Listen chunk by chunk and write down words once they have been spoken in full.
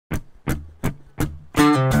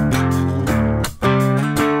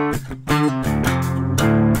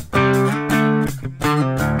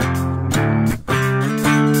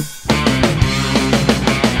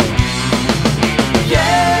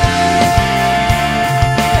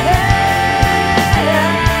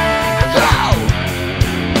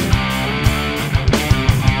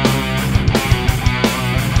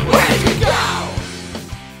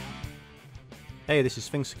Hey, this is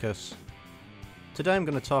Sphinxicus. Today I'm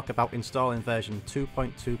going to talk about installing version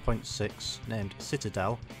 2.2.6 named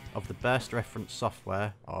Citadel of the Burst Reference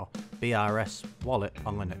Software, or BRS, wallet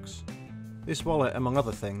on Linux. This wallet, among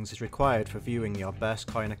other things, is required for viewing your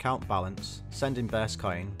Burstcoin account balance, sending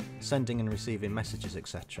Burstcoin, sending and receiving messages,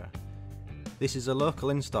 etc. This is a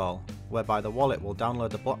local install, whereby the wallet will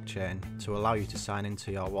download a blockchain to allow you to sign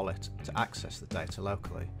into your wallet to access the data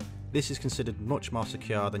locally. This is considered much more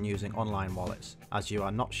secure than using online wallets, as you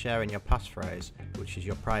are not sharing your passphrase, which is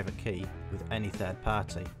your private key, with any third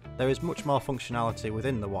party. There is much more functionality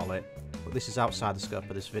within the wallet, but this is outside the scope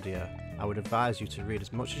of this video. I would advise you to read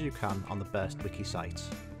as much as you can on the Burst wiki site.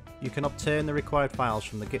 You can obtain the required files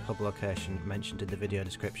from the GitHub location mentioned in the video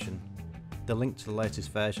description. The link to the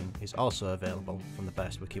latest version is also available from the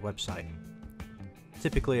Burst wiki website.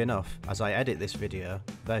 Typically enough, as I edit this video,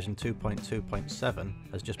 version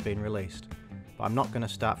 2.2.7 has just been released, but I'm not going to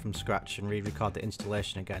start from scratch and re-record the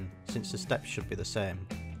installation again, since the steps should be the same.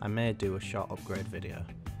 I may do a short upgrade video.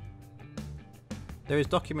 There is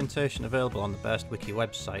documentation available on the Burst wiki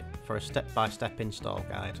website for a step-by-step install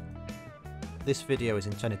guide. This video is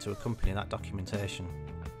intended to accompany that documentation.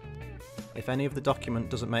 If any of the document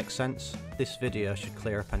doesn't make sense, this video should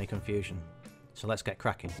clear up any confusion. So let's get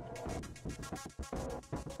cracking.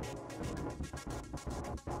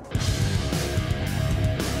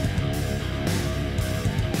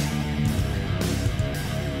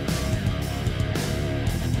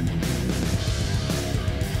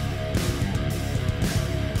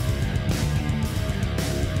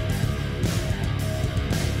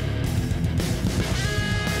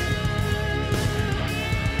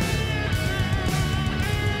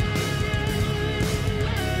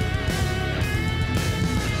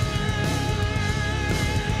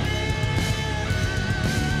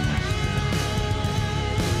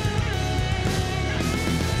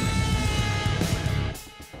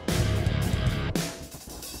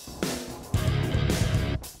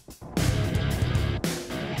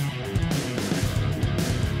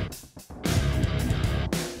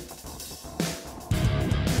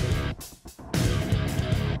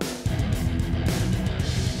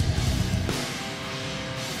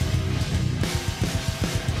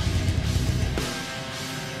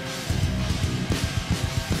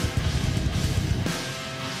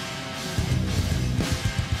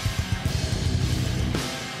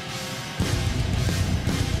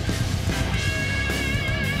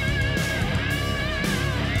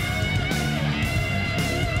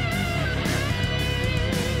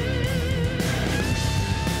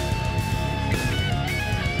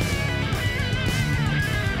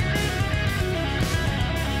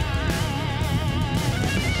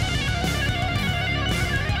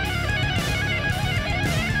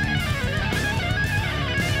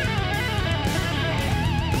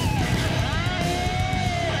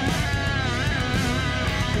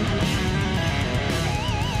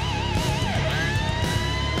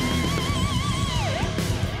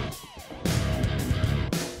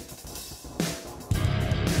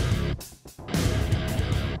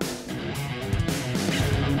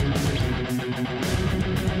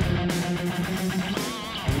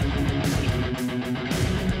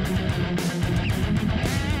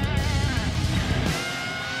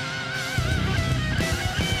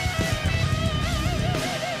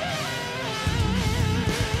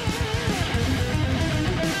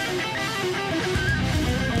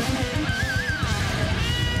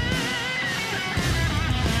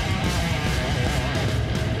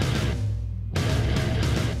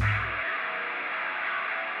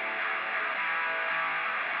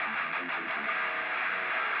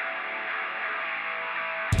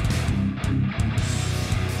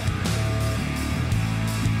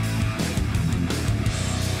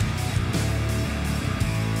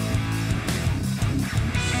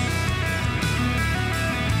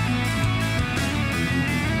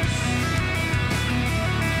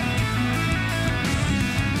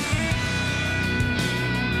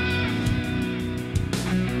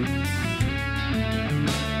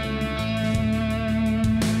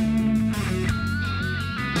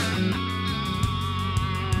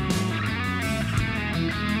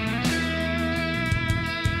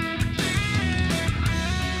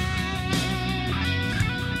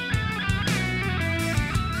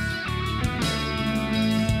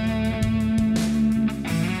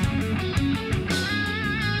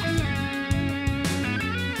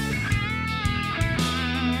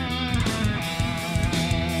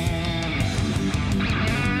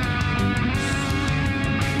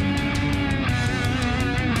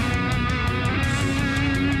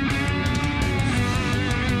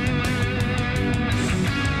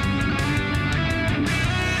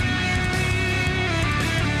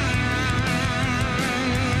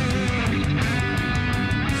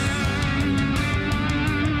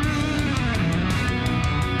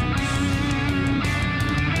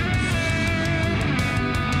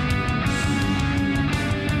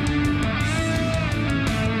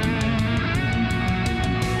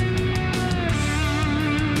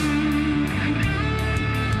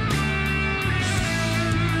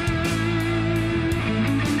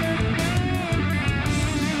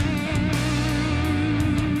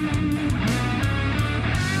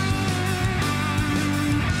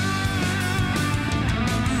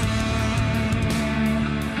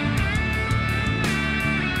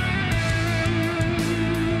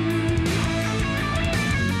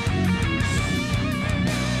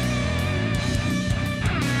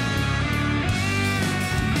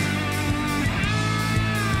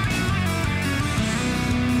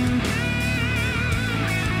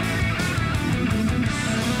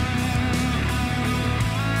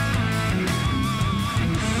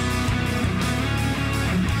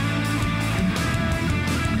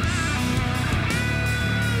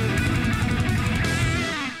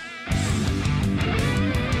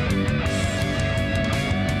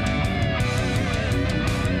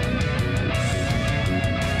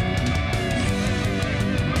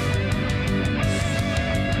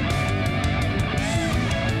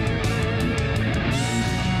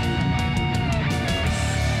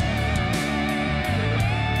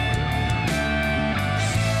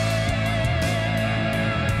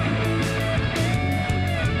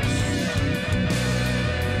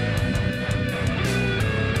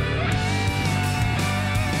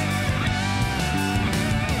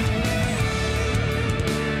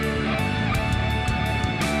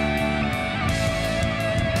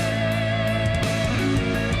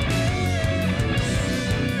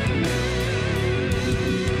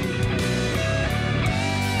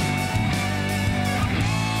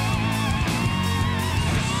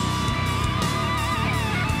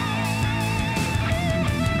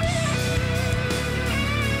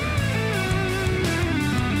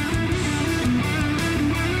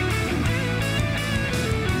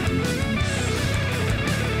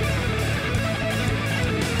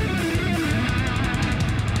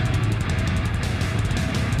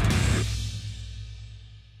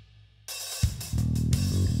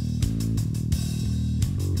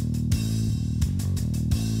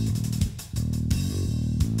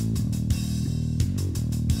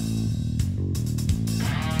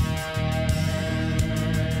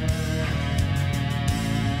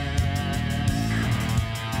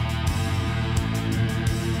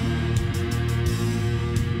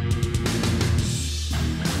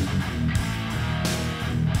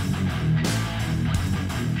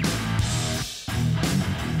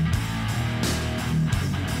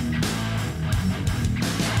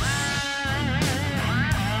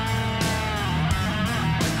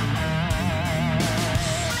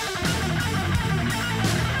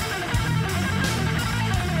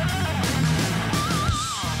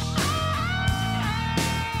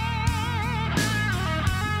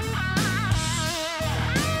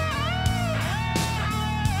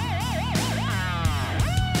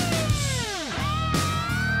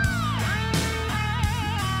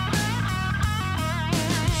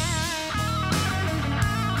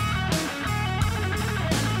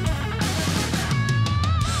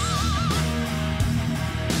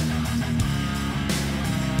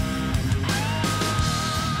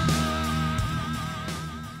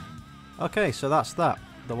 Okay, so that's that.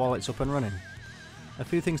 The wallet's up and running. A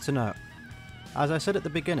few things to note. As I said at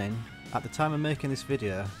the beginning, at the time of making this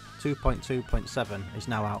video, 2.2.7 is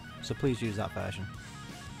now out, so please use that version.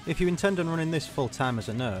 If you intend on running this full time as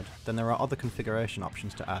a node, then there are other configuration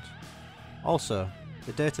options to add. Also,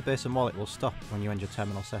 the database and wallet will stop when you end your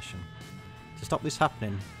terminal session. To stop this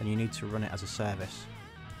happening, then you need to run it as a service.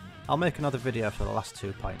 I'll make another video for the last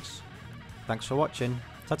 2 points. Thanks for watching,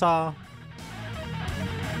 ta-ta!